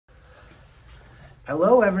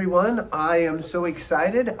Hello everyone, I am so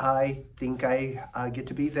excited. I think I get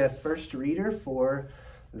to be the first reader for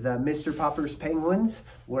the Mr. Popper's Penguins.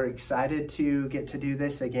 We're excited to get to do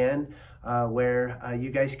this again where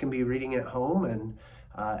you guys can be reading at home and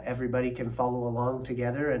everybody can follow along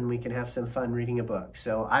together and we can have some fun reading a book.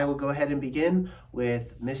 So I will go ahead and begin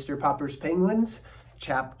with Mr. Popper's Penguins,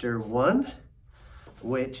 Chapter 1,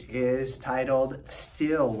 which is titled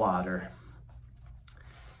Stillwater.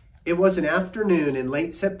 It was an afternoon in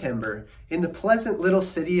late September in the pleasant little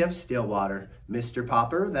city of Stillwater. Mr.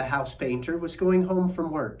 Popper, the house painter, was going home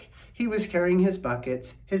from work. He was carrying his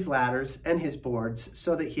buckets, his ladders, and his boards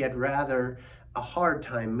so that he had rather a hard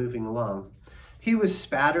time moving along. He was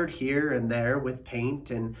spattered here and there with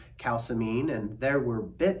paint and calcimine, and there were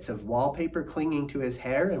bits of wallpaper clinging to his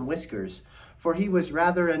hair and whiskers, for he was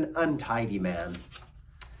rather an untidy man.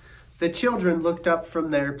 The children looked up from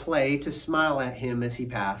their play to smile at him as he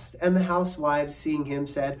passed, and the housewives, seeing him,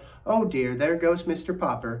 said, "Oh dear, there goes Mr.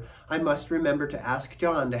 Popper. I must remember to ask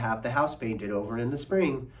John to have the house painted over in the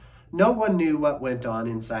spring." No one knew what went on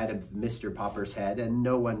inside of Mr. Popper's head, and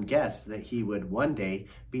no one guessed that he would one day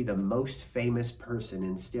be the most famous person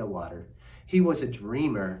in Stillwater. He was a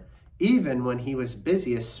dreamer. Even when he was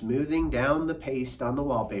busiest smoothing down the paste on the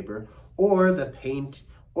wallpaper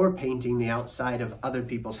or painting the outside of other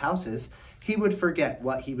people's houses, he would forget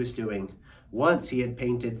what he was doing. Once he had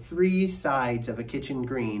painted 3 sides of a kitchen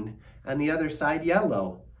green and the other side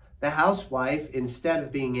yellow. The housewife, instead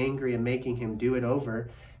of being angry and making him do it over,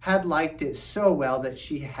 had liked it so well that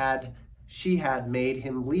she had made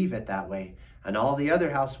him leave it that way. And all the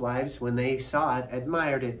other housewives, when they saw it,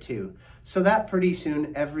 admired it too. So that pretty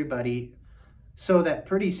soon everybody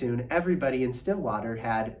in Stillwater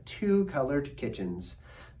had 2 colored kitchens.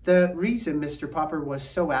 The reason Mr. Popper was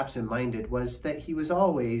so absent-minded was that he was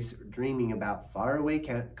always dreaming about faraway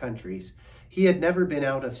countries. He had never been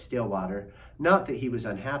out of Stillwater. Not that he was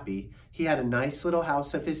unhappy. He had a nice little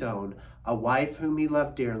house of his own, a wife whom he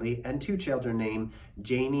loved dearly, and 2 children named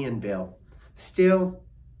Janie and Bill. Still,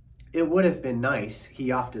 it would have been nice,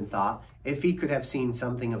 he often thought, if he could have seen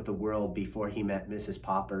something of the world before he met Mrs.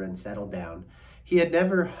 Popper and settled down. He had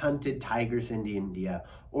never hunted tigers in India,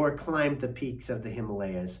 or climbed the peaks of the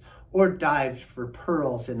Himalayas, or dived for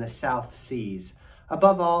pearls in the South Seas.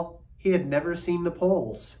 Above all, he had never seen the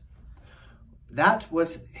poles. That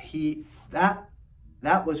was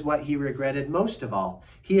what he regretted most of all.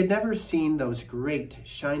 He had never seen those great,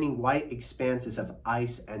 shining white expanses of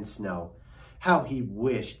ice and snow. How he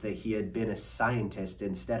wished that he had been a scientist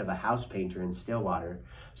instead of a house painter in Stillwater,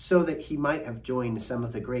 so that he might have joined some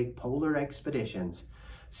of the great polar expeditions.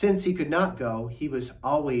 Since he could not go, he was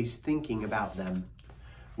always thinking about them.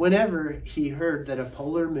 Whenever he heard that a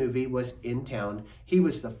polar movie was in town, he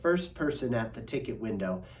was the first person at the ticket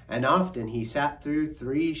window, and often he sat through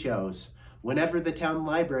 3 shows. Whenever the town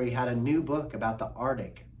library had a new book about the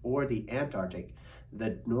Arctic or the Antarctic,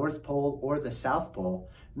 the North Pole or the South Pole,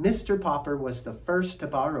 Mr. Popper was the first to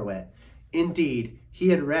borrow it. Indeed, he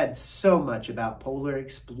had read so much about polar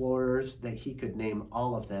explorers that he could name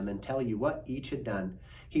all of them and tell you what each had done.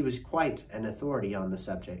 He was quite an authority on the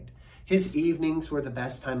subject. His evenings were the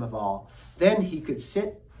best time of all. Then he could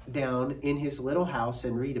sit down in his little house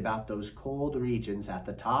and read about those cold regions at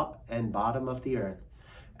the top and bottom of the earth.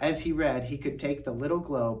 As he read, he could take the little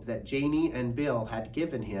globe that Janie and Bill had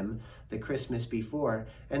given him the Christmas before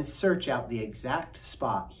and search out the exact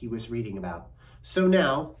spot he was reading about. So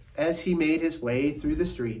now, as he made his way through the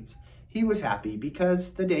streets, he was happy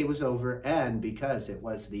because the day was over and because it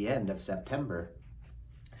was the end of September.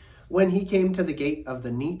 When he came to the gate of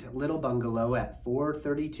the neat little bungalow at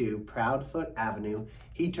 432 Proudfoot Avenue,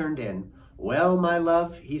 he turned in. "Well, my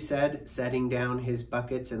love," he said, setting down his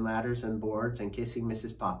buckets and ladders and boards and kissing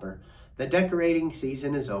Mrs. Popper, "the decorating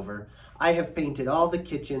season is over. I have painted all the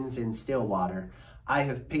kitchens in Stillwater. I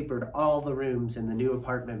have papered all the rooms in the new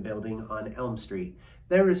apartment building on Elm Street.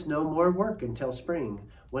 There is no more work until spring,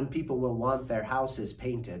 when people will want their houses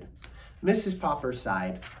painted." Mrs. Popper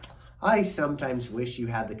sighed. "I sometimes wish you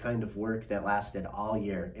had the kind of work that lasted all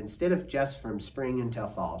year, instead of just from spring until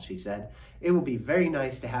fall," she said. "It will be very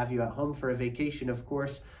nice to have you at home for a vacation, of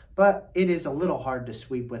course, but it is a little hard to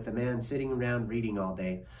sweep with a man sitting around reading all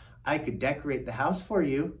day. I could decorate the house for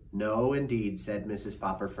you." "No, indeed," said Mrs.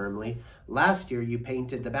 Popper firmly. "Last year you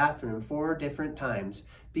painted the bathroom 4 different times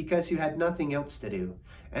because you had nothing else to do,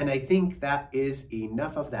 and I think that is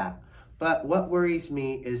enough of that. But what worries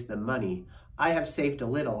me is the money. I have saved a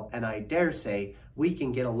little, and I dare say we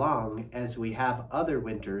can get along as we have other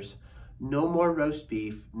winters. No more roast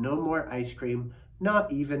beef, no more ice cream,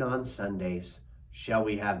 not even on Sundays." "Shall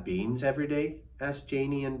we have beans every day?" asked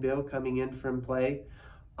Janie and Bill, coming in from play.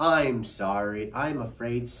 I'm sorry, I'm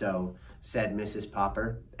afraid so, said Mrs.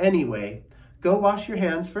 Popper. Anyway, go wash your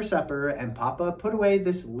hands for supper, and Papa, put away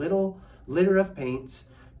this little litter of paints,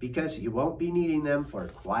 because you won't be needing them for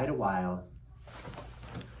quite a while.